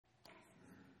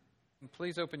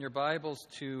Please open your Bibles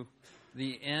to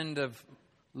the end of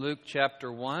Luke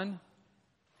chapter 1.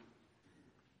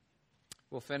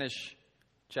 We'll finish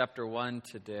chapter 1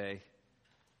 today.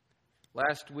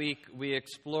 Last week we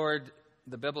explored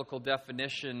the biblical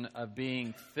definition of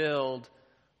being filled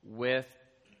with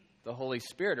the Holy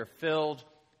Spirit, or filled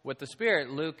with the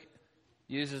Spirit. Luke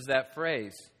uses that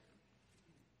phrase.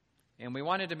 And we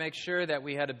wanted to make sure that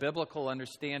we had a biblical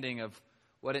understanding of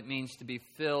what it means to be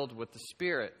filled with the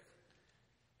Spirit.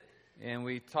 And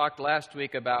we talked last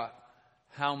week about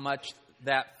how much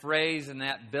that phrase and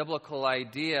that biblical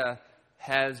idea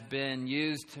has been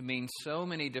used to mean so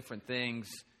many different things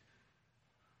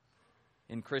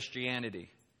in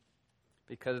Christianity.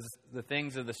 Because the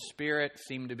things of the Spirit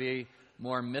seem to be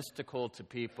more mystical to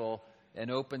people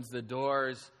and opens the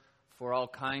doors for all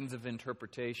kinds of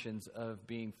interpretations of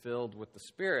being filled with the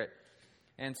Spirit.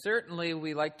 And certainly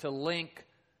we like to link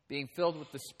being filled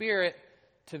with the Spirit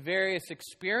to various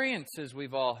experiences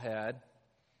we've all had.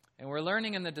 And we're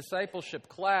learning in the discipleship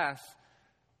class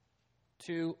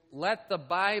to let the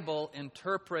Bible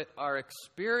interpret our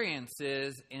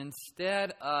experiences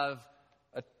instead of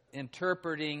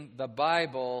interpreting the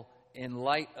Bible in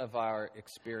light of our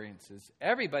experiences.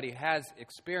 Everybody has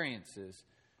experiences,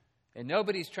 and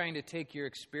nobody's trying to take your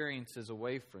experiences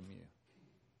away from you.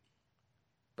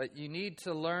 But you need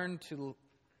to learn to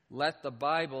let the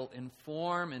Bible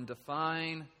inform and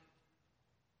define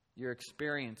your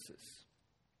experiences.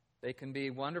 They can be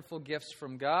wonderful gifts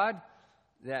from God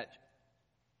that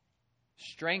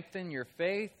strengthen your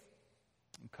faith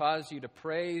and cause you to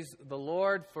praise the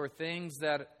Lord for things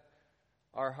that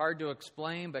are hard to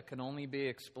explain but can only be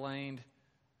explained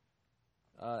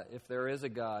if there is a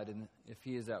God and if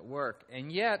He is at work.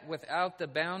 And yet, without the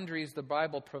boundaries the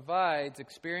Bible provides,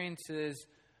 experiences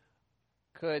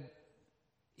could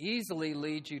easily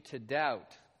lead you to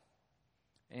doubt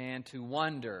and to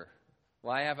wonder,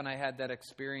 why haven't I had that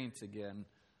experience again?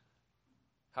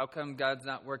 How come God's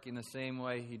not working the same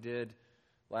way He did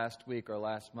last week or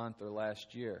last month or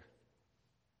last year?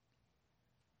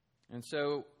 And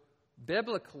so,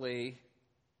 biblically,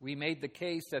 we made the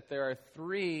case that there are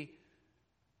three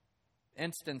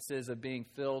instances of being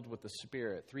filled with the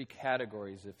Spirit, three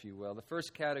categories, if you will. The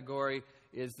first category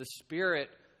is the Spirit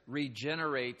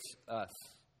regenerates us.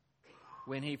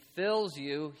 When He fills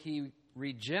you, He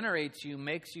regenerates you,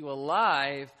 makes you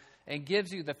alive, and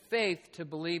gives you the faith to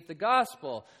believe the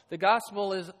gospel. The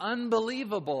gospel is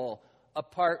unbelievable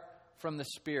apart from the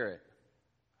Spirit.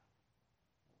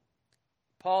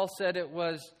 Paul said it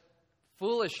was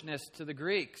foolishness to the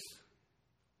Greeks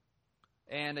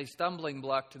and a stumbling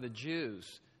block to the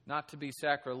Jews. Not to be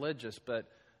sacrilegious, but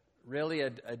really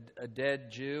a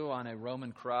dead Jew on a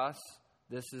Roman cross.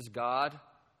 This is God.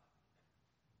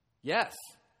 Yes,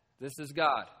 this is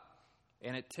God.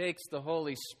 And it takes the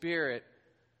Holy Spirit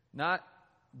not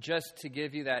just to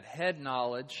give you that head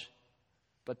knowledge,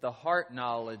 but the heart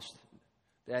knowledge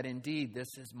that indeed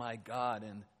this is my God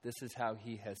and this is how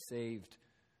He has saved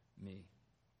me.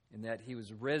 And that He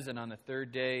was risen on the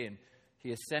third day and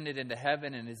He ascended into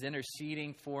heaven and is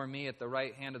interceding for me at the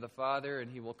right hand of the Father,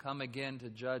 and He will come again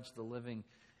to judge the living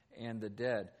and the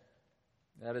dead.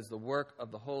 That is the work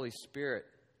of the Holy Spirit.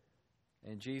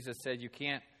 And Jesus said you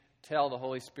can't tell the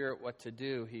Holy Spirit what to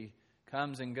do. He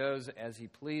comes and goes as He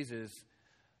pleases,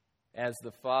 as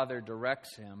the Father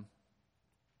directs Him.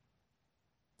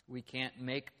 We can't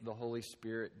make the Holy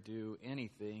Spirit do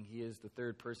anything. He is the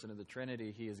third person of the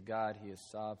Trinity. He is God. He is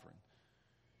sovereign.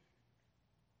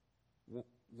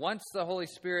 Once the Holy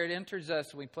Spirit enters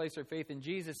us, we place our faith in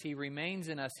Jesus, He remains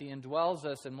in us. He indwells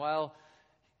us. And while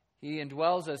He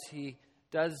indwells us, He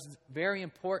does very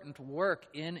important work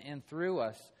in and through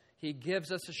us. He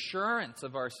gives us assurance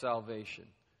of our salvation.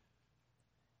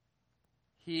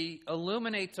 He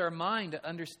illuminates our mind to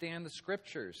understand the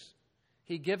Scriptures.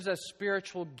 He gives us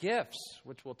spiritual gifts,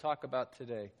 which we'll talk about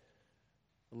today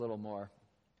a little more.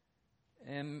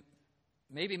 And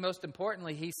maybe most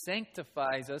importantly, He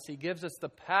sanctifies us. He gives us the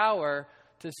power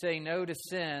to say no to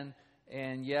sin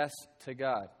and yes to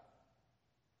God.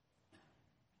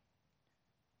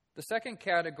 The second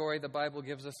category the Bible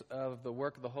gives us of the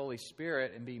work of the Holy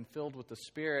Spirit and being filled with the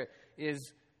Spirit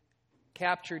is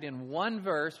captured in one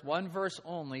verse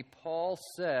only. Paul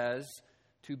says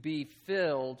to be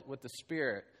filled with the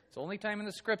Spirit. It's the only time in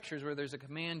the Scriptures where there's a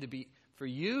command for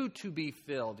you to be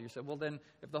filled. You said, well then,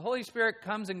 if the Holy Spirit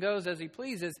comes and goes as He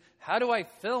pleases, how do I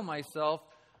fill myself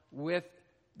with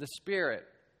the Spirit?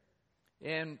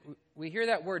 And we hear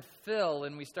that word fill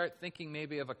and we start thinking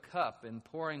maybe of a cup and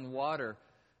pouring water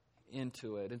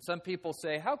into it. And some people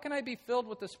say, how can I be filled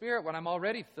with the Spirit when I'm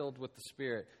already filled with the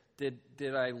Spirit?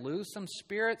 Did I lose some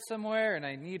spirit somewhere and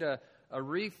I need a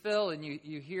refill? And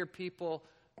you hear people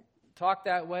talk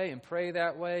that way and pray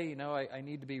that way. I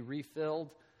need to be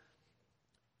refilled.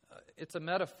 It's a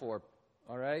metaphor,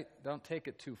 all right? Don't take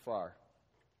it too far.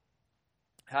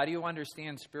 How do you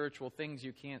understand spiritual things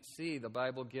you can't see? The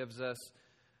Bible gives us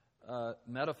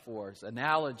metaphors,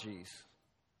 analogies.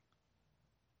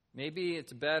 Maybe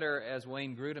it's better, as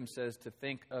Wayne Grudem says, to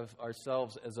think of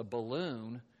ourselves as a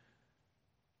balloon,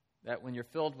 that when you're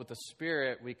filled with the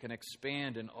Spirit, we can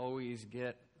expand and always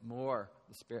get more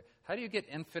the Spirit. How do you get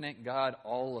infinite God,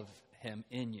 all of Him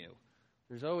in you?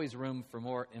 There's always room for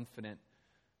more infinite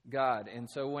God. And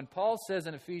so when Paul says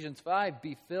in Ephesians 5,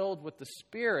 be filled with the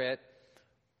Spirit,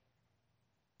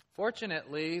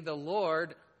 fortunately, the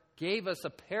Lord gave us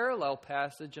a parallel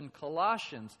passage in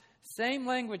Colossians. Same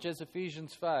language as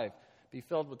Ephesians 5. Be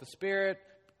filled with the Spirit,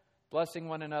 blessing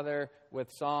one another with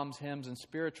psalms, hymns, and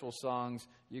spiritual songs.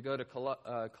 You go to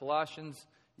Colossians,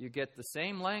 you get the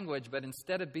same language, but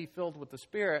instead of be filled with the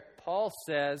Spirit, Paul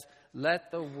says,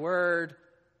 let the word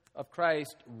of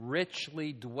Christ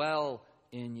richly dwell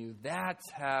in you. That's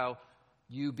how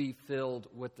you be filled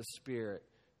with the Spirit.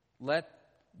 Let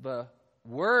the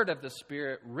word of the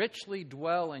Spirit richly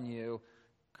dwell in you,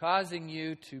 causing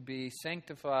you to be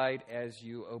sanctified as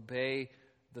you obey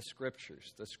the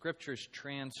Scriptures. The Scriptures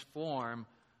transform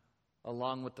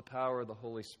along with the power of the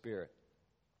Holy Spirit.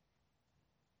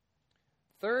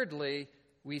 Thirdly,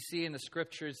 we see in the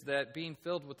Scriptures that being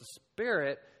filled with the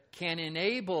Spirit can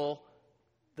enable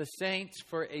the saints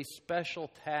for a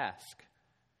special task.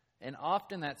 And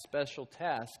often that special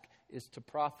task is to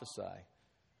prophesy.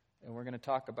 And we're going to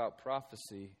talk about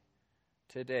prophecy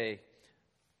today.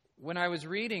 When I was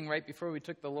reading right before we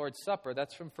took the Lord's Supper,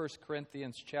 that's from 1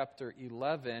 Corinthians chapter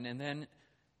 11, and then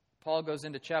Paul goes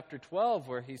into chapter 12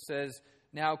 where he says,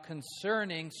 now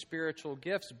concerning spiritual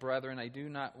gifts, brethren, I do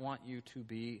not want you to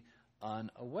be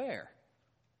unaware.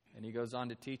 And he goes on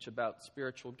to teach about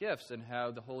spiritual gifts and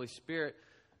how the Holy Spirit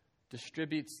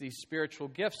distributes these spiritual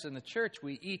gifts in the church.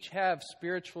 We each have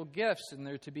spiritual gifts, and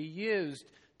they're to be used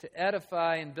to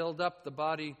edify and build up the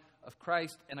body of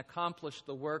Christ and accomplish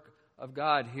the work of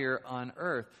God here on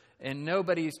earth. And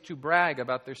nobody's to brag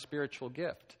about their spiritual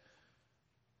gift.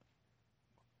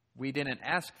 We didn't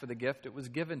ask for the gift, it was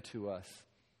given to us.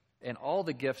 And all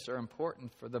the gifts are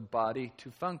important for the body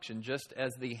to function, just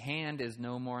as the hand is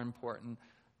no more important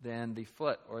than the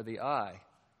foot or the eye.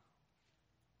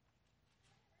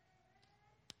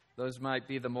 Those might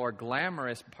be the more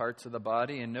glamorous parts of the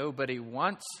body, and nobody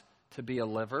wants to be a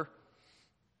liver.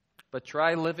 But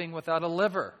try living without a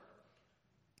liver.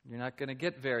 You're not going to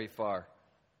get very far.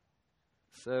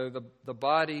 So the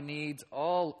body needs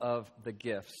all of the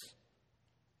gifts.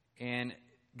 And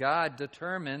God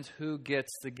determines who gets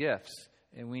the gifts.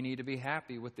 And we need to be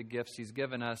happy with the gifts He's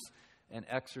given us and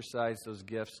exercise those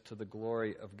gifts to the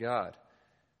glory of God.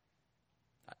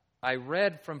 I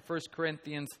read from 1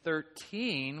 Corinthians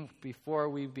 13 before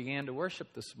we began to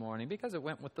worship this morning because it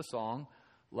went with the song,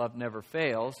 Love Never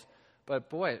Fails. But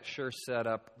boy, it sure set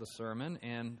up the sermon.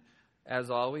 And as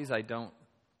always, I don't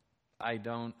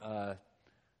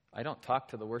talk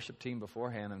to the worship team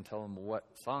beforehand and tell them what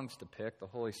songs to pick. The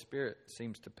Holy Spirit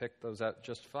seems to pick those out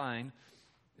just fine.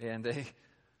 And they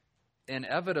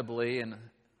inevitably, in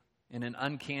an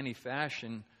uncanny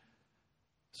fashion,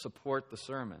 support the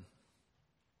sermon.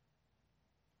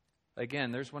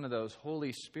 Again, there's one of those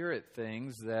Holy Spirit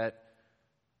things that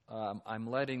I'm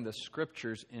letting the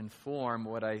Scriptures inform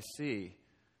what I see.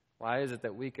 Why is it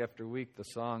that week after week the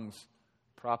songs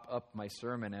prop up my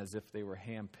sermon as if they were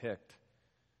hand-picked?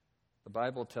 The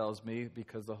Bible tells me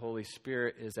because the Holy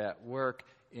Spirit is at work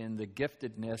in the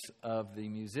giftedness of the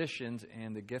musicians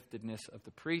and the giftedness of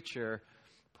the preacher,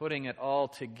 putting it all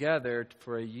together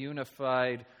for a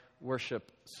unified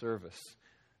worship service.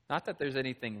 Not that there's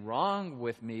anything wrong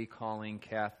with me calling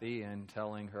Kathy and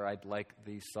telling her I'd like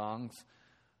these songs.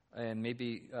 And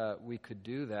maybe we could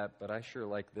do that, but I sure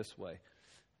like this way.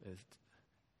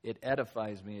 It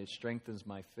edifies me. It strengthens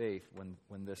my faith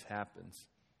when this happens.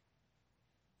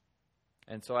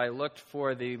 And so I looked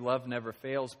for the Love Never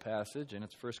Fails passage, and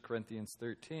it's 1 Corinthians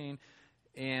 13.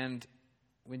 And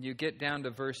when you get down to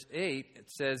verse 8, it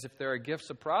says, if there are gifts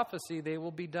of prophecy, they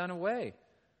will be done away.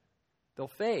 They'll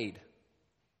fade.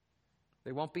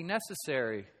 They won't be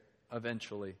necessary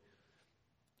eventually.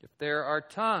 If there are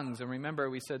tongues, and remember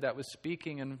we said that was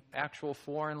speaking in actual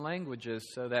foreign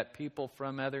languages so that people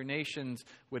from other nations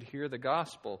would hear the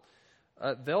gospel,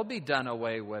 they'll be done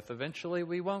away with. Eventually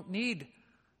we won't need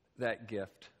that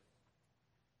gift.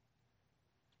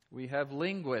 We have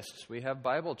linguists, we have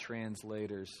Bible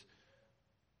translators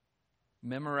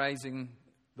memorizing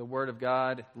the Word of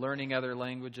God, learning other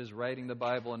languages, writing the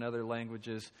Bible in other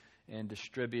languages, and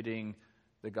distributing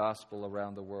the gospel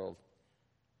around the world.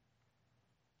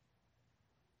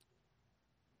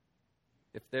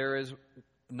 If there is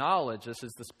knowledge, this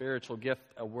is the spiritual gift,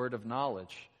 a word of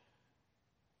knowledge,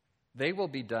 they will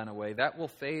be done away. That will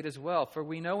fade as well. For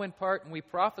we know in part and we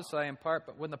prophesy in part,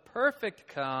 but when the perfect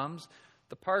comes,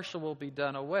 the partial will be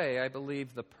done away. I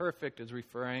believe the perfect is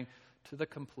referring to the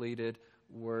completed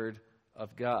Word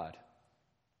of God.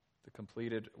 The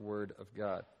completed Word of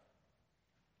God.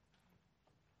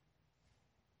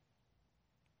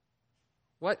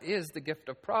 What is the gift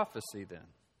of prophecy then?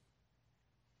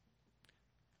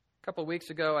 A couple of weeks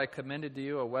ago, I commended to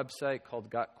you a website called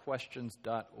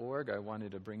gotquestions.org. I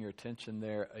wanted to bring your attention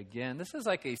there again. This is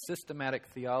like a systematic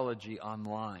theology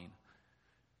online.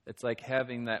 It's like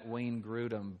having that Wayne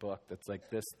Grudem book that's like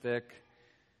this thick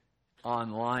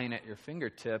online at your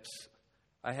fingertips.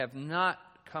 I have not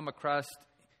come across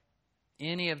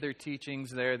any of their teachings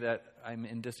there that I'm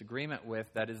in disagreement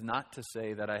with. That is not to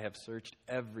say that I have searched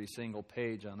every single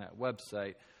page on that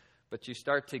website. But you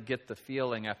start to get the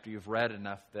feeling after you've read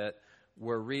enough that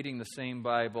we're reading the same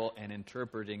Bible and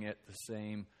interpreting it the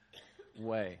same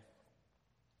way.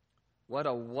 What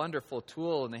a wonderful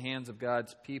tool in the hands of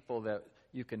God's people that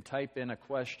you can type in a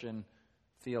question,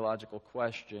 theological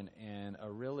question, and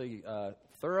a really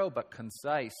thorough but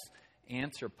concise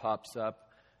answer pops up.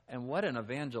 And what an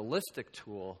evangelistic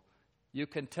tool. You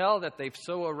can tell that they've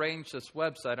so arranged this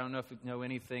website. I don't know if you know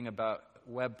anything about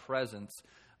web presence,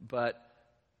 but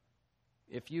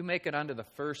if you make it onto the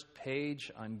first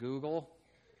page on Google,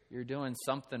 you're doing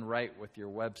something right with your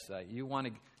website. You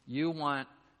want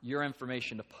your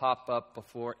information to pop up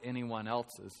before anyone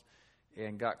else's.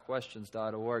 And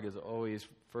gotquestions.org is always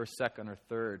first, second, or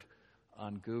third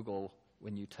on Google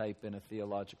when you type in a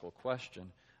theological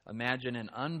question. Imagine an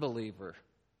unbeliever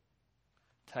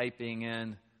typing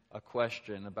in a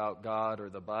question about God or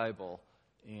the Bible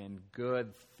and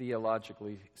good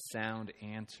theologically sound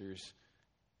answers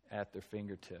at their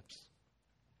fingertips.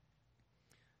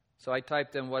 So I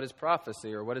typed in what is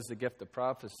prophecy or what is the gift of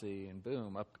prophecy, and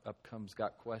boom, up comes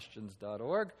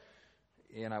gotquestions.org.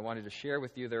 And I wanted to share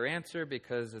with you their answer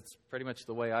because it's pretty much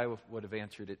the way I would have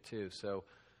answered it too. So,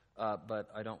 but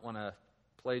I don't want to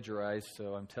plagiarize,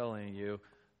 so I'm telling you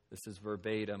this is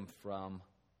verbatim from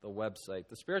the website.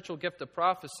 The spiritual gift of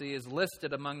prophecy is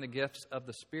listed among the gifts of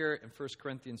the Spirit in 1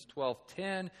 Corinthians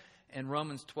 12:10 and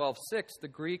Romans 12:6. The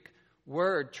Greek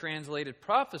word translated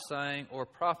prophesying or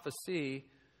prophesy,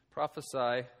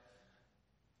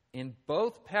 in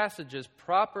both passages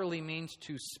properly means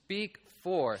to speak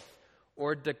forth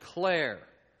or declare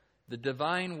the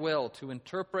divine will, to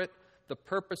interpret the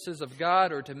purposes of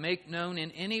God, or to make known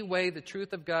in any way the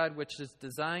truth of God, which is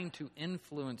designed to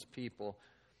influence people.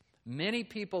 Many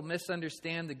people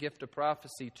misunderstand the gift of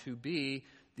prophecy to be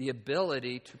the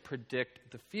ability to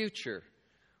predict the future.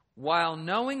 While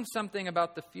knowing something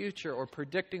about the future or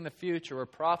predicting the future or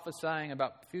prophesying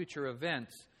about future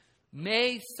events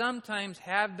may sometimes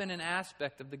have been an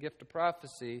aspect of the gift of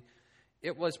prophecy,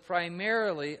 it was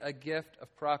primarily a gift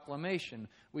of proclamation.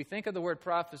 We think of the word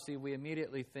prophecy, we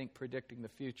immediately think predicting the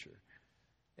future.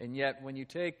 And yet when you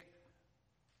take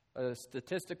a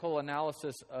statistical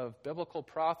analysis of biblical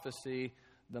prophecy,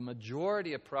 the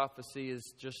majority of prophecy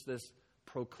is just this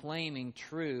proclaiming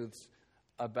truths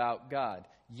about God.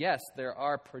 Yes, there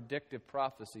are predictive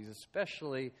prophecies,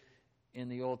 especially in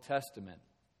the Old Testament.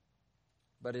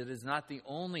 But it is not the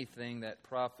only thing that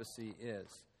prophecy is.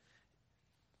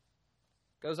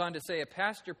 Goes on to say, a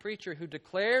pastor preacher who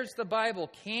declares the Bible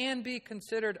can be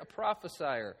considered a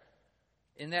prophesier,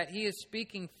 in that he is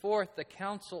speaking forth the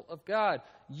counsel of God.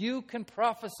 You can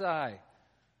prophesy.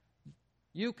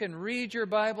 You can read your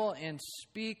Bible and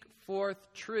speak forth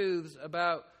truths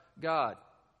about God.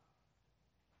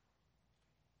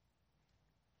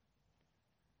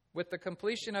 With the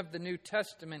completion of the New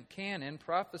Testament canon,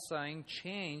 prophesying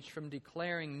changed from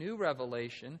declaring new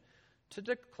revelation to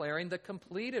declaring the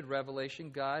completed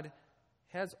revelation God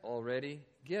has already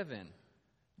given.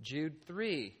 Jude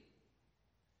 3.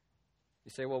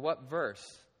 You say, well, what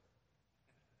verse?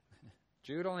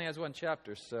 Jude only has one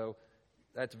chapter, so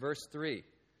that's verse 3.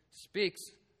 Speaks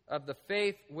of the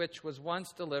faith which was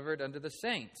once delivered unto the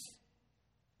saints.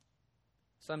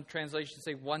 Some translations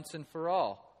say once and for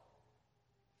all.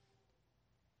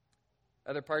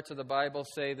 Other parts of the Bible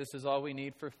say this is all we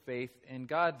need for faith and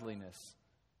godliness.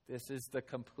 This is the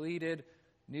completed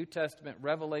New Testament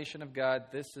revelation of God.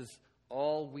 This is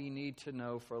all we need to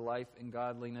know for life and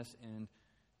godliness and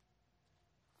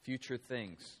future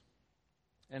things.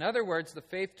 In other words, the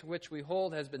faith to which we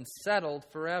hold has been settled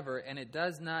forever, and it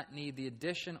does not need the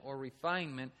addition or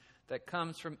refinement that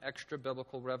comes from extra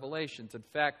biblical revelations. In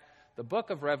fact, the book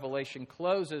of Revelation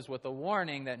closes with a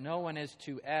warning that no one is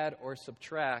to add or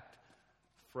subtract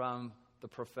from the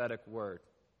prophetic word.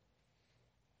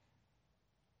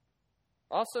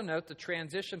 Also note the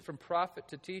transition from prophet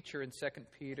to teacher in 2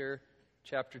 Peter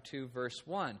chapter 2, verse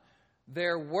 1.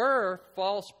 There were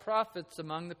false prophets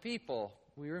among the people.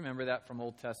 We remember that from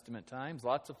Old Testament times,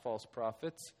 lots of false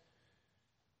prophets.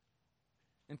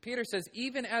 And Peter says,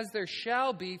 even as there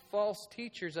shall be false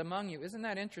teachers among you. Isn't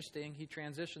that interesting? He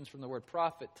transitions from the word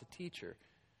prophet to teacher.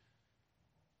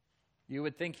 You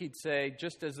would think he'd say,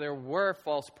 just as there were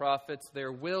false prophets,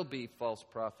 there will be false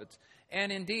prophets.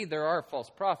 And indeed, there are false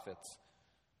prophets.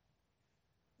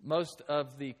 Most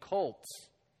of the cults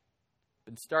have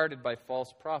been started by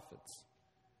false prophets.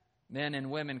 Men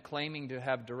and women claiming to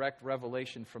have direct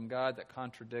revelation from God that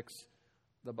contradicts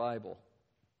the Bible.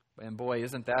 And boy,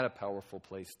 isn't that a powerful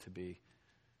place to be.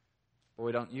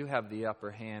 Boy, don't you have the upper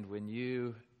hand when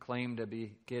you claim to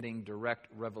be getting direct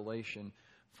revelation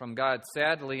from God.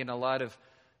 Sadly, in a lot of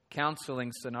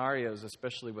counseling scenarios,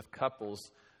 especially with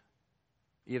couples,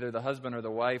 either the husband or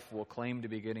the wife will claim to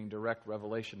be getting direct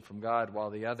revelation from God while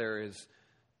the other is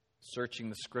searching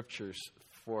the Scriptures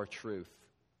for truth.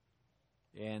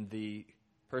 And the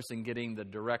person getting the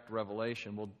direct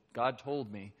revelation, well, God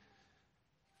told me,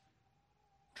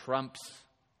 trumps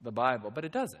the Bible. But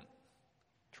it doesn't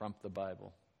trump the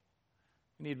Bible.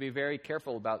 You need to be very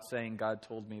careful about saying, God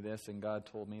told me this and God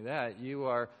told me that. You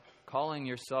are calling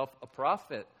yourself a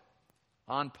prophet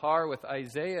on par with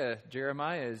Isaiah,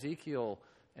 Jeremiah, Ezekiel,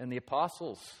 and the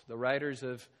apostles, the writers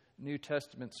of New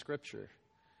Testament Scripture.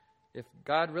 If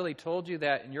God really told you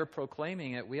that and you're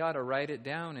proclaiming it, we ought to write it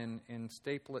down and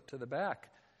staple it to the back.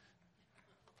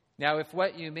 Now, if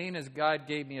what you mean is God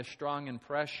gave me a strong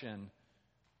impression,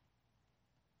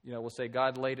 we'll say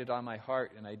God laid it on my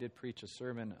heart, and I did preach a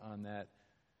sermon on that.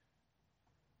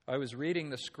 I was reading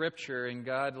the Scripture, and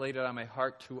God laid it on my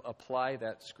heart to apply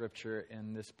that Scripture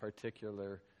in this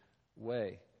particular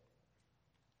way.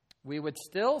 We would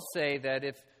still say that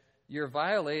if you're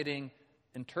violating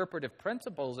interpretive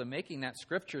principles and making that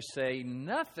Scripture say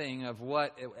nothing of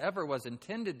what it ever was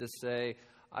intended to say,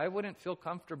 I wouldn't feel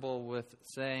comfortable with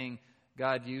saying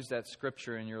God used that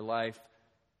Scripture in your life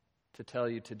to tell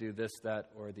you to do this, that,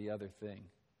 or the other thing.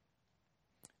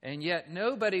 And yet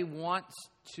nobody wants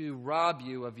to rob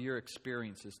you of your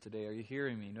experiences today. Are you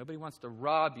hearing me? Nobody wants to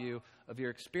rob you of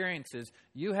your experiences.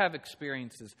 You have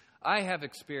experiences. I have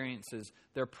experiences.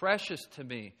 They're precious to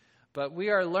me. But we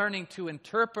are learning to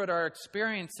interpret our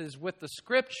experiences with the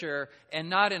Scripture and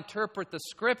not interpret the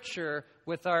Scripture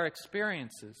with our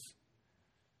experiences.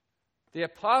 The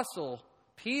Apostle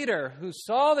Peter, who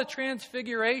saw the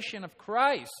transfiguration of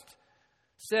Christ,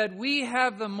 said, we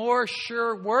have the more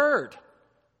sure word.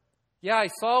 Yeah, I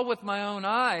saw with my own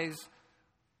eyes,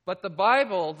 but the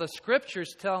Bible, the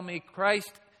Scriptures tell me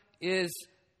Christ is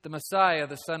the Messiah,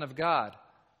 the Son of God.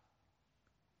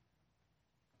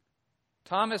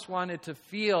 Thomas wanted to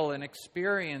feel and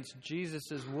experience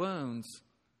Jesus' wounds.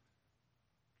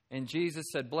 And Jesus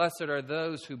said, blessed are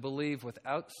those who believe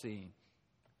without seeing.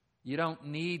 You don't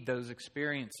need those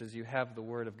experiences. You have the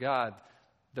Word of God.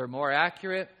 They're more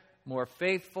accurate, more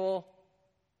faithful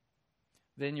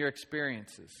than your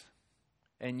experiences.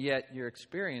 And yet your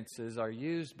experiences are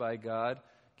used by God,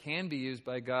 can be used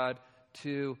by God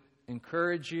to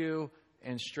encourage you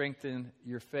and strengthen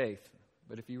your faith.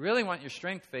 But if you really want your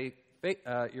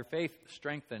faith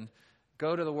strengthened,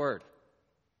 go to the Word.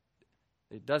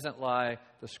 It doesn't lie.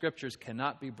 The Scriptures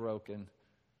cannot be broken.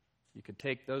 You could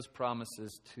take those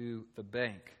promises to the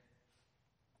bank.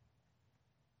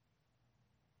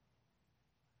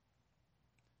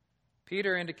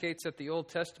 Peter indicates that the Old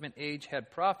Testament age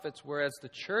had prophets, whereas the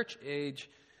church age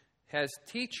has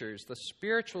teachers. The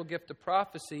spiritual gift of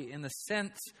prophecy, in the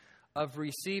sense of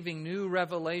receiving new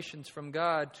revelations from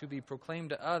God to be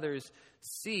proclaimed to others,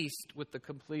 ceased with the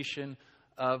completion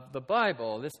of the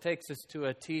Bible. This takes us to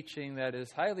a teaching that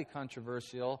is highly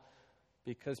controversial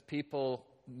because people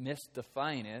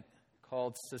misdefine it,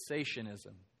 called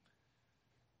cessationism.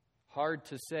 Hard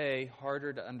to say,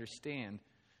 harder to understand.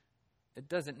 It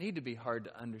doesn't need to be hard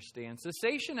to understand.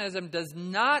 Cessationism does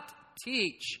not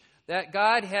teach that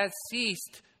God has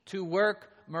ceased to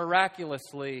work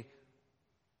miraculously.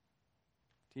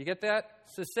 Do you get that?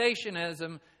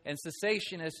 Cessationism and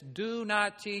cessationists do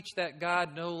not teach that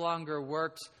God no longer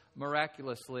works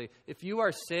miraculously. If you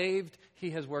are saved,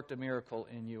 He has worked a miracle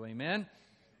in you. Amen?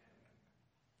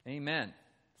 Amen.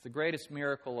 It's the greatest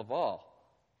miracle of all.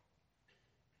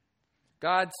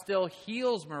 God still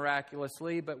heals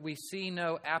miraculously, but we see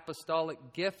no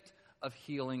apostolic gift of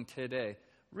healing today.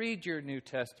 Read your New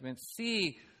Testament.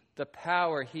 See the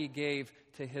power he gave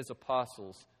to his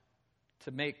apostles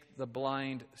to make the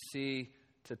blind see,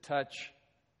 to touch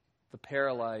the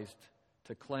paralyzed,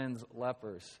 to cleanse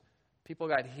lepers. People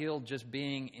got healed just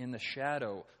being in the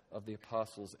shadow of the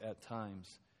apostles at times.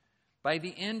 By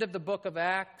the end of the book of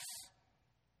Acts,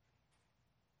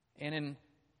 and in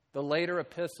the later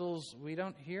epistles, we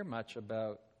don't hear much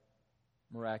about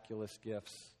miraculous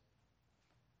gifts.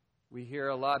 We hear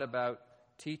a lot about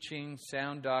teaching,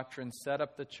 sound doctrine, set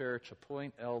up the church,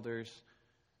 appoint elders,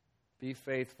 be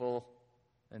faithful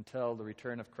until the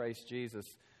return of Christ Jesus.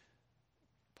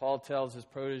 Paul tells his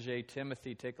protege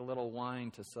Timothy, take a little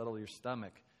wine to settle your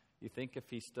stomach. You think if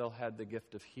he still had the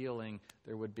gift of healing,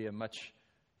 there would be a much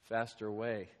faster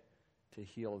way to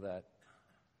heal that.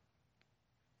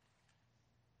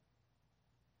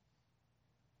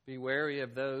 Be wary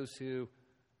of those who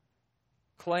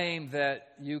claim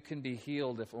that you can be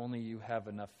healed if only you have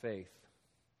enough faith.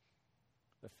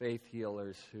 The faith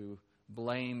healers who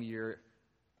blame your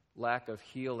lack of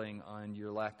healing on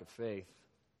your lack of faith.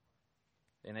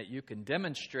 And that you can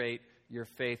demonstrate your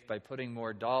faith by putting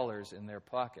more dollars in their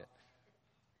pocket.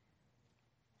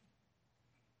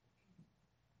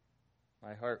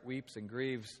 My heart weeps and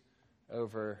grieves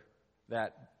over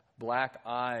that black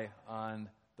eye on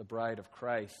the bride of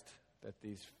Christ, that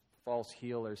these false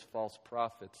healers, false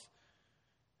prophets,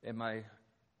 and my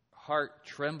heart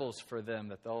trembles for them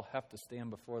that they'll have to stand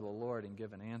before the Lord and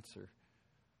give an answer.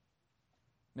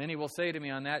 Many will say to me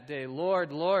on that day,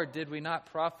 Lord, Lord, did we not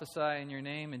prophesy in your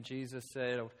name? And Jesus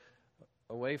said,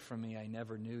 away from me, I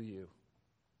never knew you,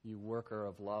 you worker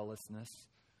of lawlessness.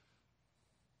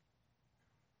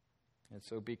 And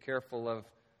so be careful of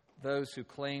those who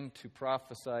claim to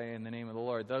prophesy in the name of the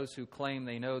Lord, those who claim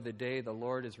they know the day the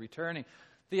Lord is returning.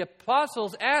 The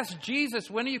apostles asked Jesus,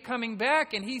 when are you coming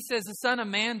back? And he says the Son of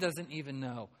Man doesn't even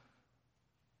know.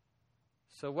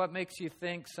 So what makes you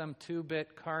think some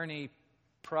two-bit carny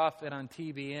prophet on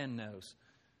TBN knows?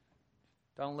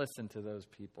 Don't listen to those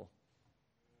people.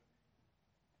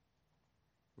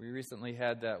 We recently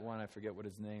had that one, I forget what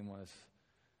his name was.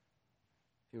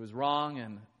 He was wrong,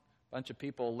 and a bunch of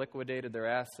people liquidated their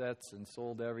assets and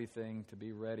sold everything to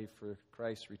be ready for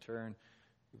Christ's return.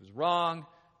 He was wrong,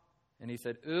 and he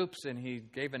said, oops, and he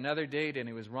gave another date, and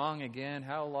he was wrong again.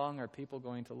 How long are people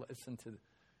going to listen to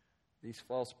these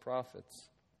false prophets?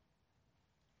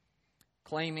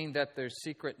 Claiming that there's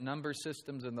secret number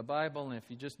systems in the Bible, and if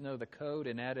you just know the code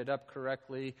and add it up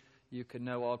correctly, you can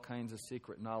know all kinds of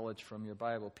secret knowledge from your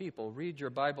Bible. People, read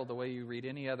your Bible the way you read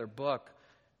any other book.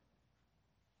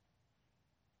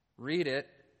 Read it,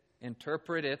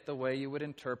 interpret it the way you would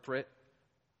interpret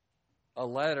a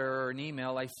letter or an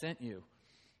email I sent you.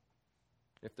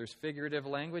 If there's figurative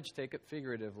language, take it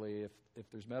figuratively.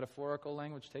 If there's metaphorical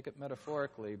language, take it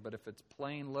metaphorically. But if it's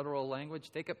plain literal language,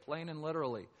 take it plain and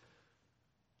literally.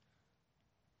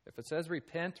 If it says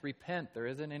repent, repent. There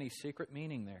isn't any secret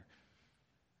meaning there.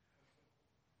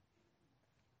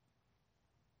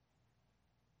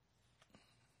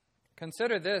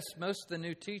 Consider this, most of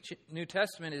the New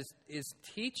Testament is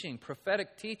teaching,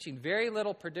 prophetic teaching, very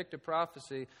little predictive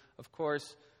prophecy. Of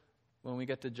course, when we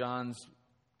get to John's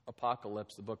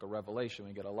Apocalypse, the book of Revelation,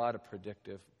 we get a lot of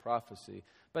predictive prophecy.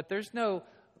 But there's no,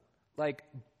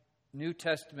 New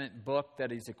Testament book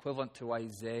that is equivalent to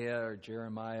Isaiah or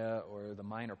Jeremiah or the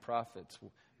minor prophets,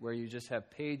 where you just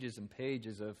have pages and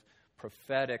pages of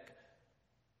prophetic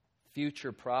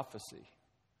future prophecy.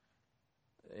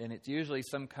 And it's usually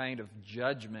some kind of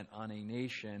judgment on a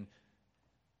nation,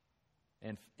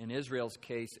 and in Israel's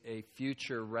case, a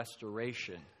future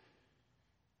restoration.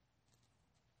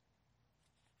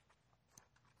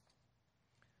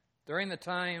 During the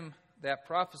time that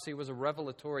prophecy was a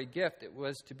revelatory gift, it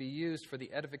was to be used for the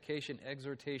edification,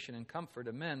 exhortation, and comfort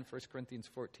of men, 1 Corinthians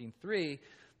 14:3.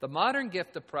 The modern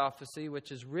gift of prophecy,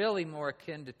 which is really more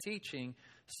akin to teaching,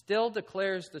 still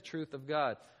declares the truth of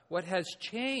God. What has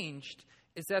changed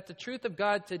is that the truth of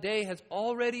God today has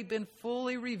already been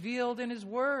fully revealed in His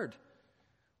Word,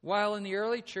 while in the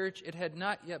early church it had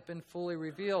not yet been fully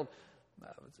revealed.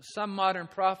 Some modern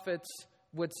prophets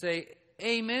would say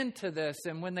amen to this,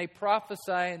 and when they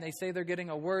prophesy and they say they're getting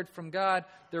a word from God,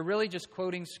 they're really just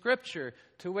quoting Scripture,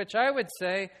 to which I would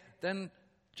say, then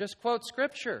just quote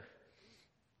Scripture.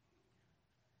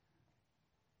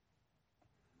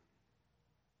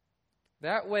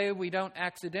 That way we don't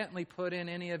accidentally put in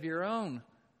any of your own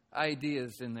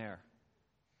ideas in there.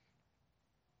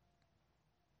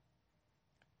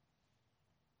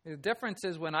 The difference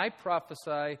is when I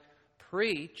prophesy,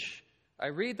 preach, I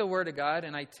read the Word of God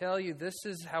and I tell you this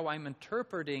is how I'm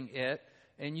interpreting it,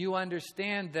 and you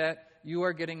understand that you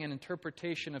are getting an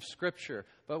interpretation of Scripture.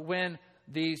 But when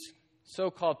these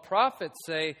so-called prophets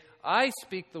say, I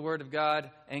speak the Word of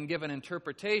God and give an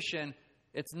interpretation,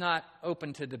 it's not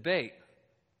open to debate.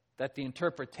 That the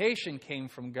interpretation came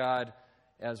from God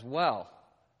as well.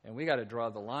 And we got to draw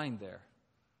the line there.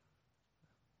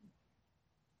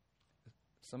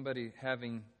 Somebody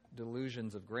having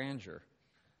delusions of grandeur.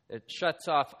 It shuts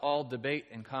off all debate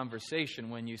and conversation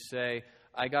when you say,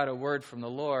 I got a word from the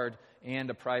Lord and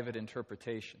a private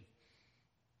interpretation.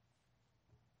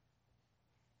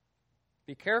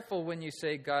 Be careful when you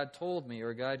say, God told me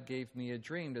or God gave me a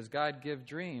dream. Does God give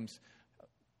dreams?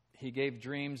 He gave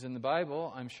dreams in the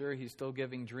Bible. I'm sure He's still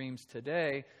giving dreams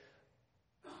today.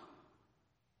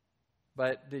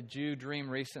 But did you dream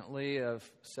recently of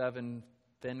 7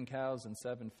 thin cows and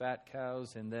 7 fat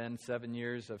cows, and then 7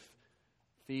 years of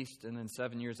feast, and then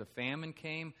 7 years of famine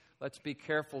came? Let's be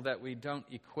careful that we don't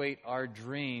equate our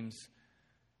dreams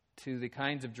to the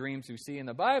kinds of dreams we see in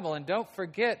the Bible. And don't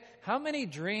forget, how many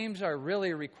dreams are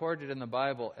really recorded in the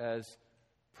Bible as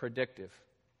predictive?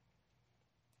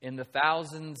 In the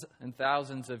thousands and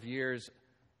thousands of years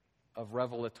of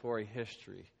revelatory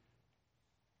history,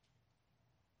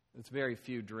 it's very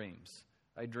few dreams.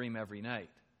 I dream every night.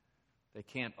 They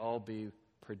can't all be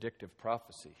predictive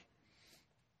prophecy.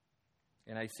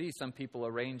 And I see some people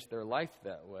arrange their life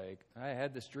that way. I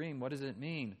had this dream. What does it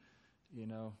mean?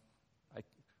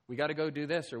 We got to go do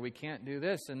this, or we can't do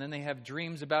this. And then they have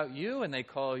dreams about you, and they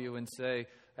call you and say,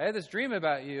 I had this dream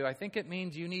about you. I think it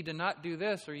means you need to not do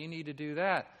this, or you need to do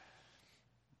that.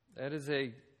 That is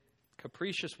a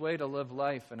capricious way to live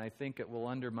life, and I think it will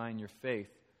undermine your faith,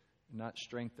 not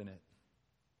strengthen it.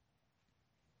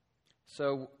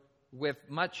 So, with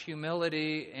much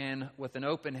humility and with an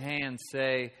open hand,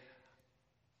 say,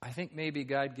 I think maybe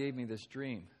God gave me this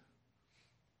dream.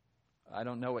 I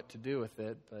don't know what to do with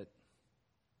it, but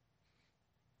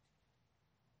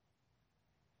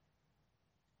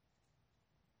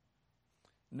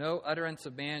no utterance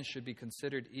of man should be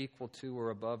considered equal to or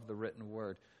above the written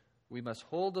word. We must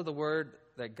hold to the word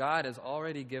that God has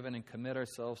already given and commit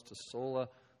ourselves to sola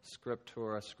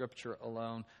scriptura, Scripture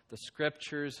alone. The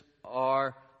Scriptures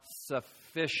are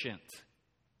sufficient.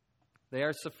 They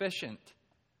are sufficient.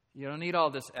 You don't need all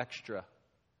this extra.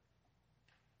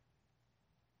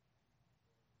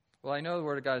 Well, I know the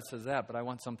Word of God says that, but I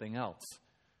want something else.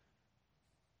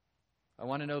 I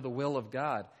want to know the will of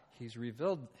God. He's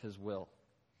revealed His will.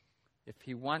 If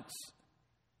He wants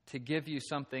to give you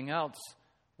something else,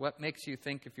 what makes you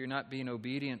think if you're not being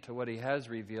obedient to what He has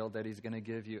revealed that He's going to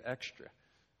give you extra?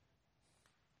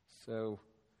 So,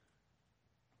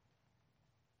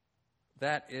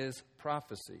 that is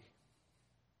prophecy.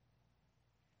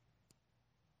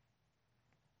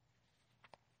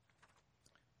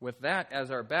 With that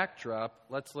as our backdrop,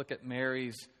 let's look at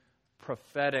Mary's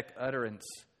prophetic utterance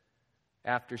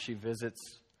after she visits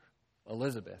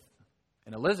Elizabeth.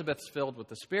 And Elizabeth's filled with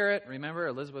the Spirit. Remember,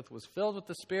 Elizabeth was filled with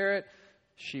the Spirit.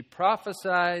 She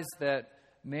prophesies that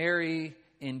Mary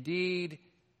indeed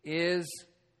is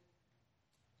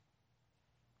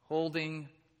holding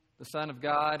the Son of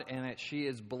God and that she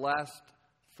is blessed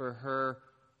for her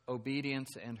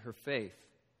obedience and her faith.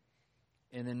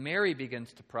 And then Mary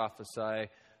begins to prophesy.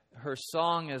 Her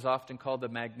song is often called the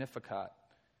Magnificat,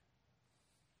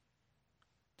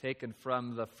 taken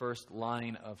from the first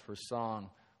line of her song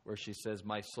where she says,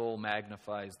 my soul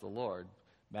magnifies the Lord.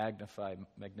 Magnify,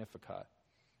 Magnificat.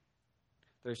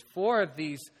 There's 4 of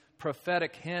these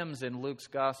prophetic hymns in Luke's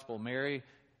Gospel. Mary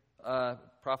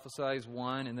prophesies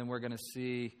one, and then we're going to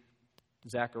see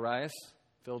Zacharias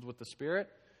filled with the Spirit,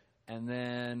 and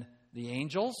then the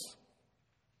angels,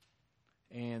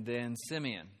 and then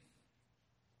Simeon.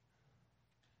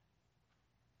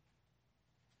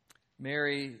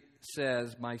 Mary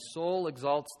says, my soul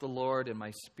exalts the Lord, and my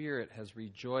spirit has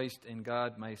rejoiced in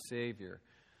God my Savior.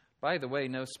 By the way,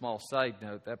 no small side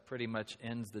note, that pretty much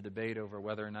ends the debate over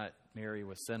whether or not Mary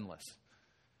was sinless.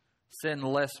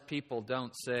 Sinless people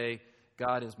don't say,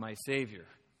 God is my Savior.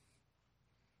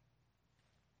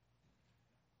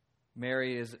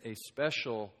 Mary is a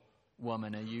special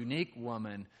woman, a unique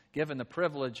woman, given the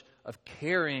privilege of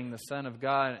carrying the Son of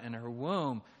God in her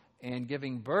womb and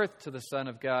giving birth to the Son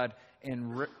of God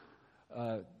and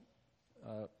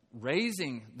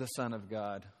raising the Son of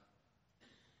God.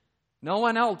 No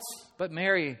one else but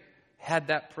Mary had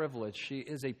that privilege. She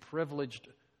is a privileged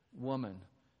woman.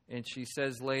 And she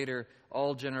says later,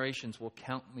 all generations will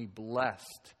count me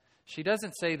blessed. She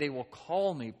doesn't say they will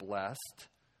call me blessed.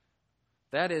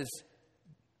 That is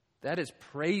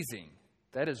praising.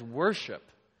 That is worship.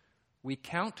 We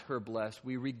count her blessed.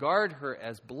 We regard her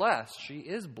as blessed. She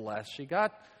is blessed. She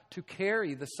got to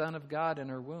carry the Son of God in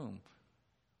her womb.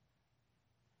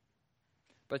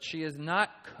 But she is not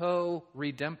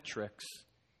co-redemptrix.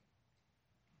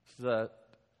 This is a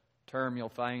term you'll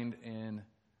find in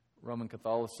Roman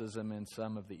Catholicism and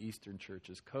some of the Eastern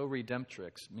churches.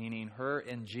 Co-redemptrix, meaning her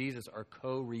and Jesus are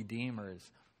co-redeemers.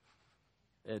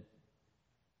 It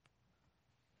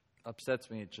upsets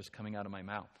me, it's just coming out of my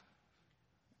mouth.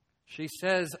 She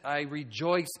says, I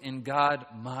rejoice in God,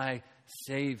 my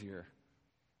Savior.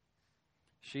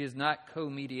 She is not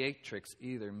co-mediatrix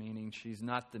either, meaning she's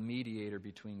not the mediator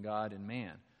between God and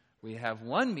man. We have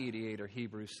one mediator,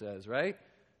 Hebrews says, right?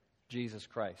 Jesus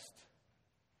Christ.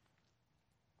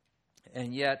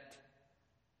 And yet,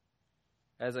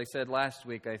 as I said last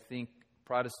week, I think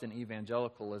Protestant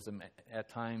evangelicalism at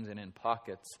times and in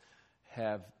pockets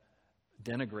have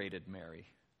denigrated Mary.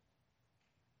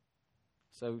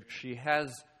 So she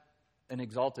has an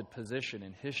exalted position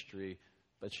in history,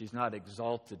 but she's not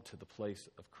exalted to the place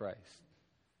of Christ.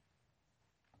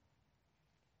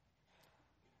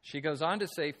 She goes on to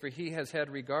say, for he has had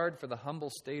regard for the humble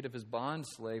state of his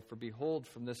bondslave, for behold,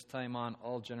 from this time on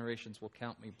all generations will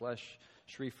count me blessed.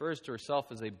 She refers to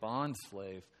herself as a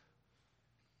bondslave.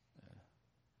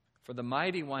 For the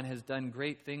Mighty One has done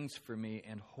great things for me,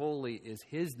 and holy is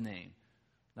his name.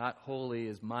 Not holy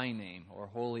is my name, or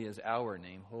holy is our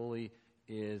name. Holy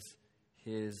is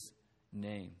his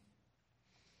name.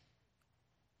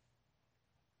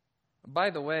 By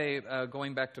the way,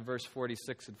 going back to verse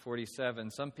 46 and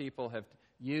 47, some people have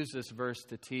used this verse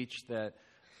to teach that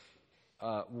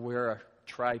we're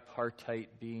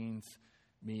tripartite beings,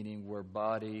 meaning we're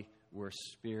body, we're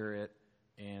spirit,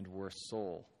 and we're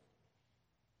soul.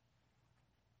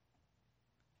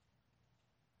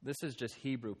 This is just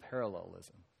Hebrew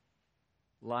parallelism.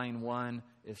 Line 1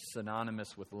 is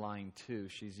synonymous with line 2.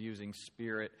 She's using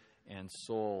spirit and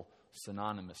soul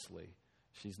synonymously.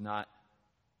 She's not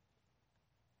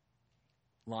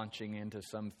launching into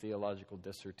some theological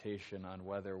dissertation on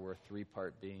whether we're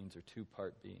 3-part beings or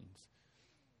 2-part beings.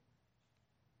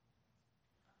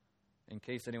 In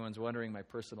case anyone's wondering my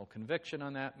personal conviction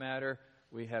on that matter,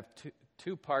 we have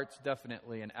two parts,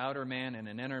 definitely, an outer man and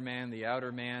an inner man. The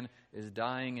outer man is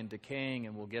dying and decaying,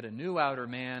 and we'll get a new outer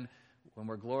man when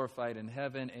we're glorified in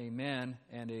heaven. Amen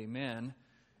and amen.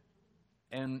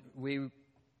 And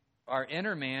our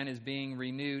inner man is being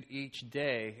renewed each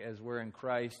day as we're in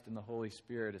Christ, and the Holy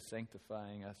Spirit is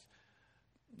sanctifying us.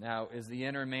 Now, is the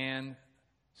inner man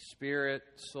spirit,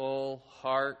 soul,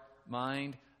 heart,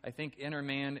 mind? I think inner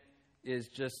man is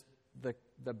just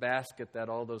the basket that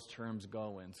all those terms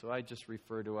go in. So I just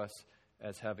refer to us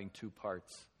as having 2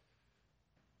 parts.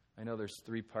 I know there's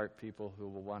 3-part people who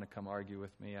will want to come argue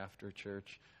with me after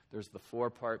church. There's the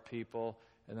 4-part people,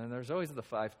 and then there's always the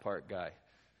 5-part guy,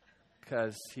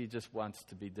 because he just wants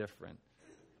to be different.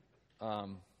 The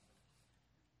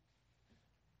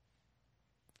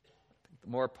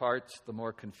more parts, the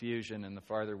more confusion, and the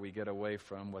farther we get away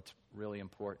from what's really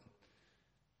important.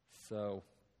 So,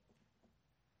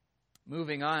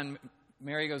 moving on,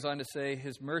 Mary goes on to say,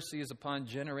 his mercy is upon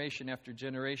generation after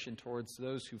generation towards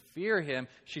those who fear him.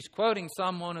 She's quoting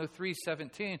Psalm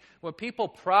 103:17. When people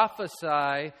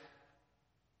prophesy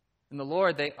in the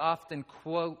Lord, they often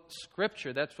quote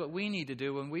Scripture. That's what we need to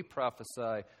do when we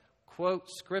prophesy. Quote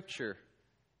Scripture.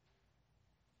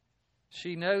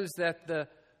 She knows that the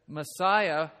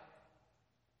Messiah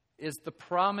is the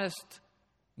promised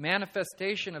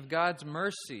manifestation of God's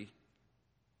mercy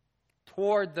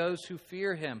toward those who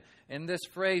fear him. And this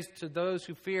phrase, to those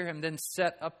who fear him, then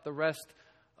set up the rest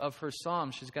of her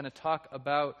psalm. She's going to talk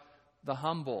about the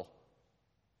humble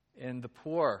and the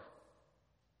poor,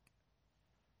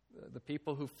 the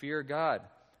people who fear God.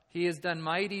 He has done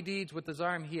mighty deeds with his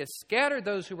arm. He has scattered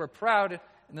those who were proud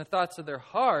in the thoughts of their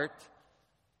heart.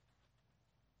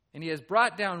 And he has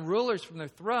brought down rulers from their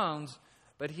thrones,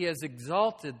 but he has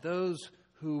exalted those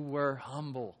who were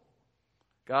humble.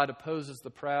 God opposes the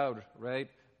proud, right?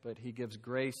 But he gives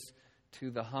grace to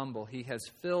the humble. He has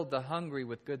filled the hungry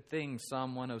with good things,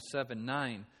 Psalm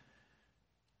 107:9.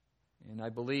 And I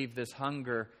believe this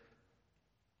hunger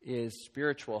is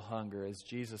spiritual hunger, as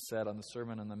Jesus said on the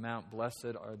Sermon on the Mount,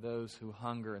 blessed are those who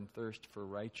hunger and thirst for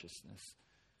righteousness.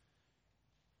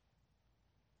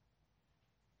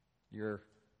 Your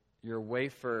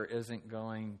wafer isn't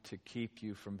going to keep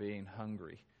you from being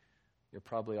hungry. You're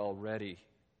probably already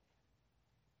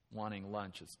wanting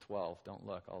lunch. It's 12. Don't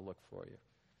look. I'll look for you.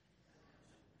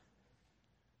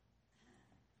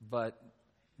 But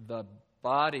the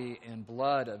body and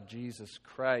blood of Jesus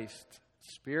Christ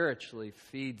spiritually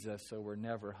feeds us so we're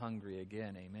never hungry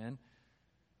again. Amen?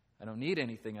 I don't need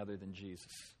anything other than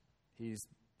Jesus. He's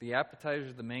the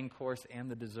appetizer, the main course, and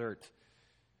the dessert.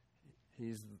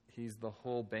 He's the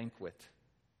whole banquet.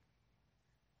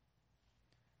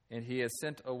 And he has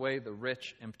sent away the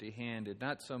rich empty-handed.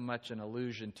 Not so much an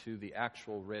allusion to the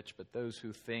actual rich, but those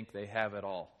who think they have it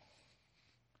all,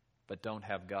 but don't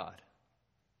have God.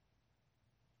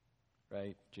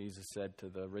 Right? Jesus said to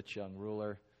the rich young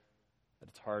ruler that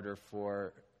it's harder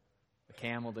for a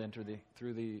camel to enter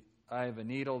through the eye of a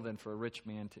needle than for a rich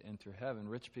man to enter heaven.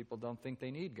 Rich people don't think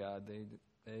they need God.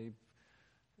 They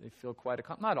feel quite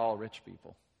not all rich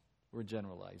people. We're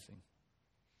generalizing.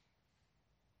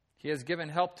 He has given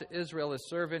help to Israel, his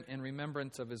servant, in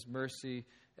remembrance of his mercy,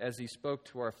 as he spoke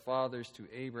to our fathers, to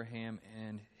Abraham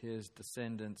and his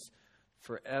descendants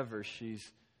forever.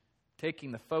 She's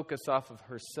taking the focus off of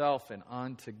herself and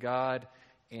onto God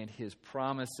and his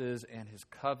promises and his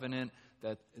covenant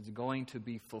that is going to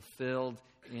be fulfilled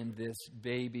in this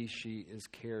baby she is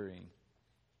carrying.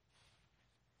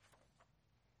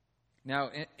 Now,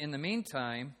 in the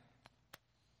meantime,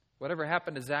 whatever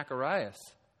happened to Zacharias?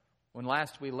 When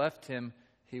last we left him,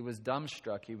 he was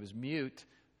dumbstruck. He was mute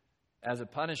as a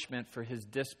punishment for his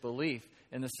disbelief.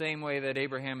 In the same way that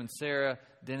Abraham and Sarah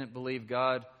didn't believe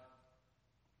God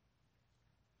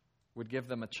would give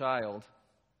them a child,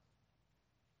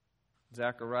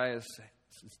 Zacharias'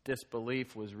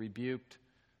 disbelief was rebuked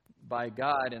by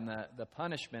God, and the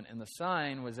punishment and the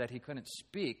sign was that he couldn't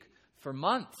speak for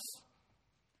months.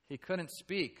 He couldn't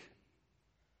speak.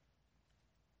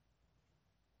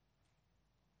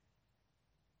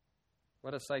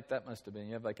 What a sight that must have been.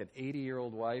 You have like an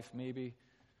 80-year-old wife maybe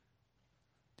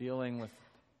dealing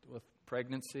with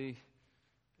pregnancy,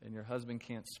 and your husband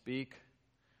can't speak.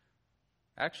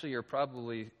 Actually, you're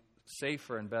probably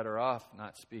safer and better off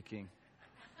not speaking.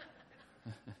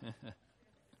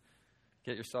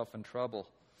 Get yourself in trouble.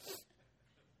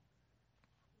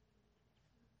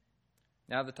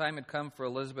 Now the time had come for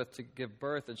Elizabeth to give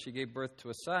birth, and she gave birth to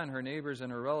a son. Her neighbors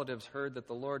and her relatives heard that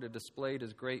the Lord had displayed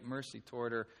his great mercy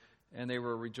toward her, and they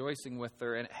were rejoicing with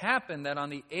her. And it happened that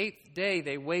on the 8th day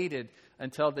they waited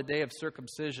until the day of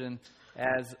circumcision,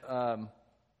 as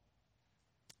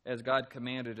God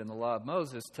commanded in the law of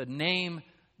Moses, to name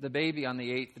the baby on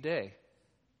the 8th day.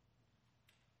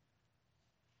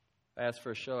 I asked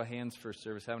for a show of hands for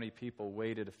service. How many people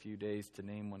waited a few days to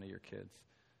name one of your kids?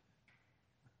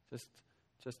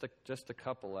 Just a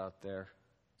couple out there.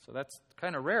 So that's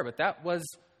kind of rare, but that was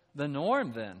the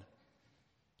norm then,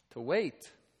 to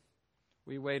wait.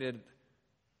 We waited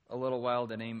a little while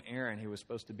to name Aaron. He was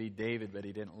supposed to be David, but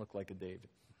he didn't look like a David.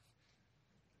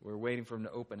 We were waiting for him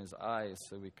to open his eyes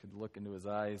so we could look into his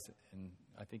eyes, and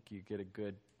I think you get a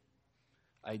good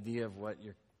idea of what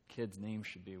your kid's name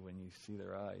should be when you see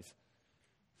their eyes.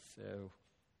 So,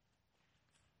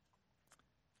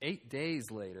 8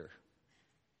 days later,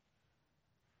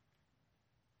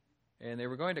 and they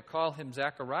were going to call him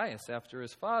Zacharias after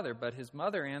his father, but his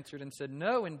mother answered and said,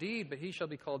 "No, indeed, but he shall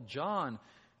be called John."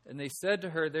 And they said to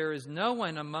her, "There is no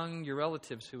one among your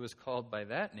relatives who is called by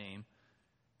that name."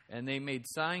 And they made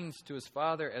signs to his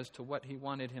father as to what he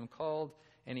wanted him called,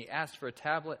 and he asked for a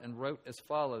tablet and wrote as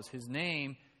follows: "His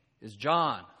name is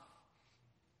John."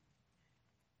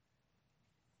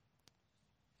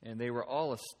 And they were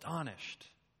all astonished.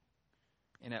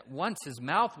 And at once his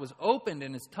mouth was opened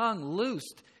and his tongue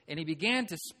loosed, and he began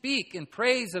to speak in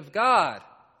praise of God.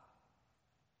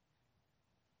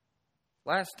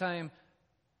 Last time,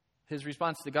 his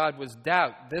response to God was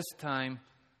doubt. This time,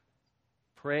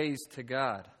 praise to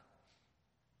God.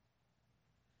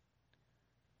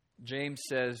 James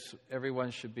says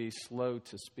everyone should be slow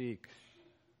to speak,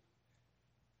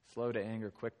 slow to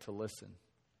anger, quick to listen.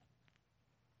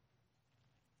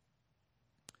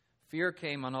 Fear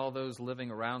came on all those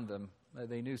living around them.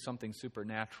 They knew something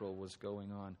supernatural was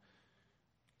going on.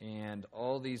 And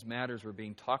all these matters were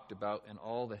being talked about in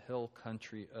all the hill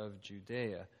country of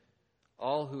Judea.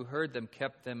 All who heard them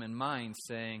kept them in mind,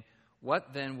 saying,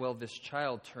 "What then will this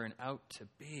child turn out to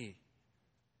be?"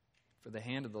 For the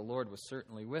hand of the Lord was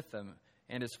certainly with them.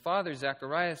 And his father,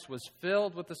 Zacharias, was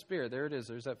filled with the Spirit. There it is.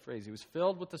 There's that phrase. He was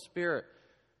filled with the Spirit.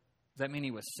 Does that mean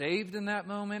he was saved in that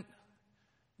moment?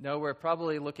 No, we're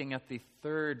probably looking at the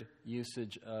third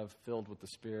usage of filled with the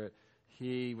Spirit.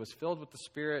 He was filled with the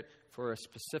Spirit for a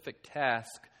specific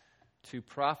task, to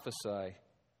prophesy.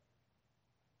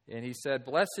 And he said,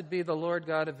 "Blessed be the Lord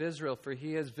God of Israel, for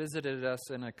he has visited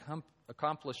us and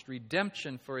accomplished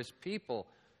redemption for his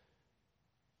people,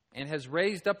 and has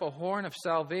raised up a horn of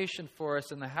salvation for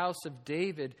us in the house of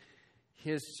David,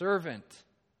 his servant,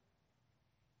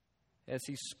 as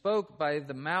he spoke by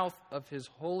the mouth of his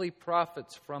holy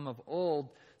prophets from of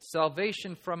old,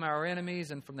 salvation from our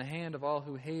enemies and from the hand of all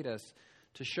who hate us,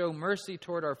 to show mercy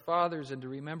toward our fathers and to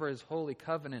remember his holy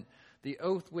covenant, the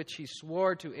oath which he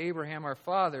swore to Abraham our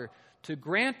father, to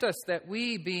grant us that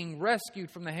we, being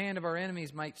rescued from the hand of our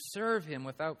enemies, might serve him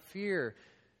without fear,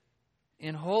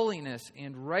 in holiness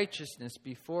and righteousness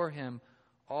before him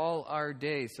all our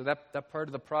days. So that part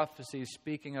of the prophecy is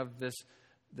speaking of this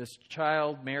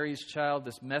child, Mary's child,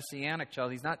 this messianic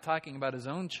child. He's not talking about his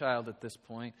own child at this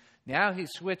point. Now he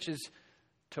switches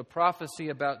to prophecy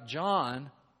about John,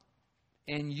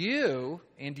 and you,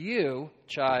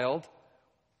 child,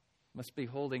 must be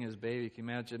holding his baby. Can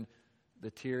you imagine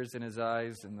the tears in his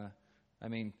eyes and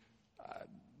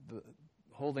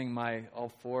holding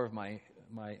all four of my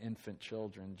infant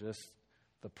children, just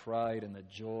the pride and the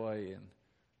joy and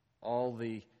all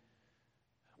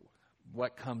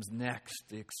what comes next,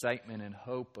 the excitement and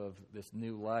hope of this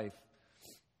new life.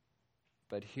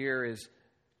 But here is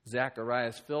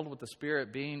Zacharias, filled with the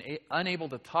Spirit, being unable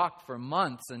to talk for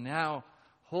months, and now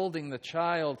holding the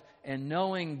child and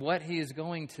knowing what he is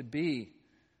going to be.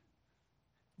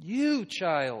 You,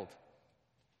 child,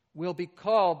 will be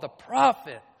called the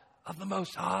prophet of the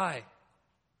Most High.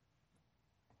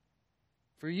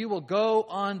 For you will go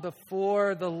on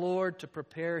before the Lord to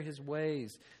prepare his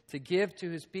ways, to give to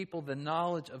his people the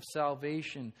knowledge of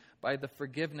salvation by the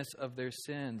forgiveness of their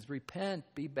sins. Repent,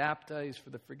 be baptized for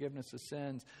the forgiveness of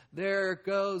sins. There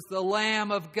goes the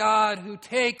Lamb of God who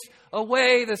takes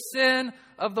away the sin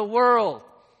of the world.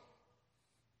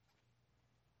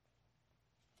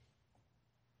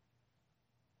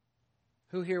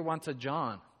 Who here wants a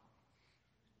John?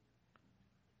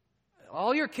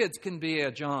 All your kids can be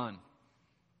a John.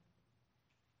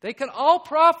 They can all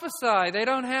prophesy. They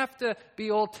don't have to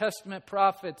be Old Testament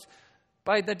prophets.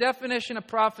 By the definition of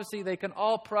prophecy, they can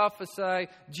all prophesy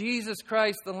Jesus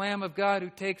Christ, the Lamb of God who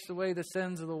takes away the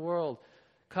sins of the world.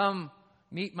 Come,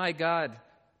 meet my God.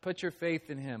 Put your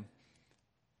faith in him.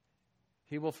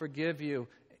 He will forgive you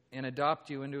and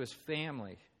adopt you into his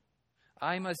family.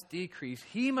 I must decrease.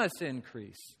 He must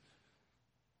increase.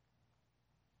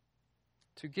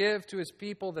 To give to his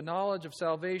people the knowledge of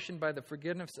salvation by the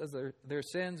forgiveness of their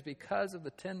sins, because of the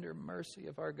tender mercy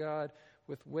of our God,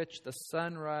 with which the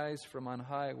sunrise from on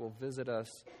high will visit us,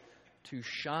 to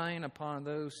shine upon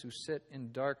those who sit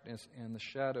in darkness and the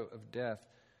shadow of death,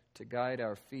 to guide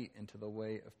our feet into the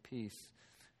way of peace.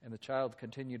 And the child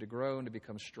continued to grow and to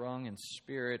become strong in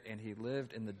spirit, and he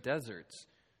lived in the deserts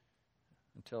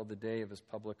until the day of his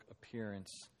public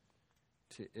appearance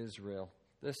to Israel.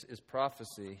 This is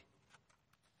prophecy.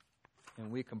 And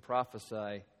we can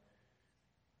prophesy.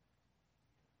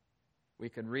 We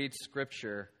can read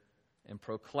Scripture and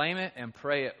proclaim it and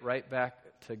pray it right back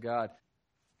to God.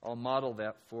 I'll model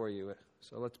that for you.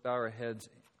 So let's bow our heads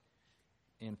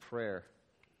in prayer.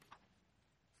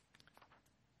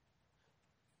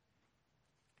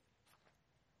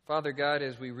 Father God,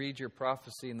 as we read your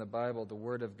prophecy in the Bible, the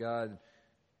Word of God,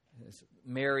 as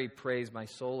Mary prays, my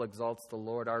soul exalts the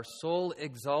Lord. Our soul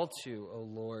exalts you, O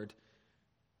Lord.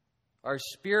 Our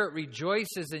spirit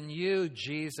rejoices in you,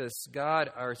 Jesus, God,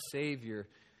 our Savior.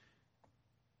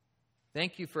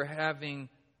 Thank you for having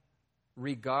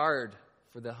regard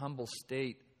for the humble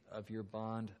state of your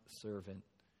bond servant.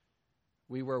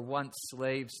 We were once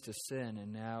slaves to sin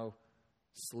and now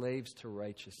slaves to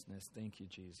righteousness. Thank you,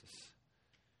 Jesus.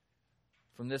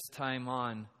 From this time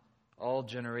on, all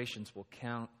generations will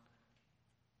count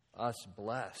us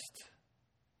blessed,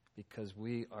 because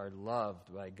we are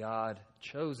loved by God,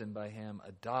 chosen by him,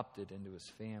 adopted into his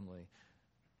family.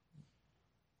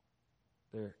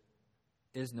 There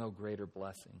is no greater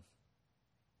blessing.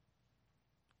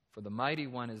 For the Mighty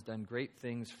One has done great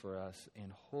things for us,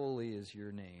 and holy is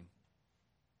your name.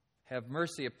 Have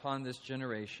mercy upon this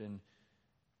generation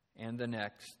and the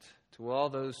next, to all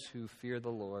those who fear the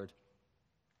Lord.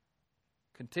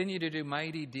 Continue to do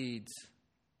mighty deeds.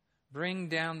 Bring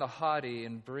down the haughty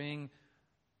and bring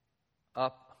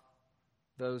up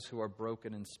those who are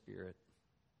broken in spirit.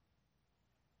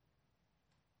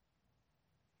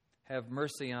 Have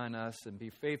mercy on us and be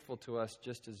faithful to us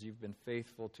just as you've been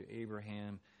faithful to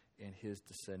Abraham and his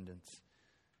descendants.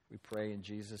 We pray in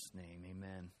Jesus' name,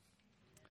 amen.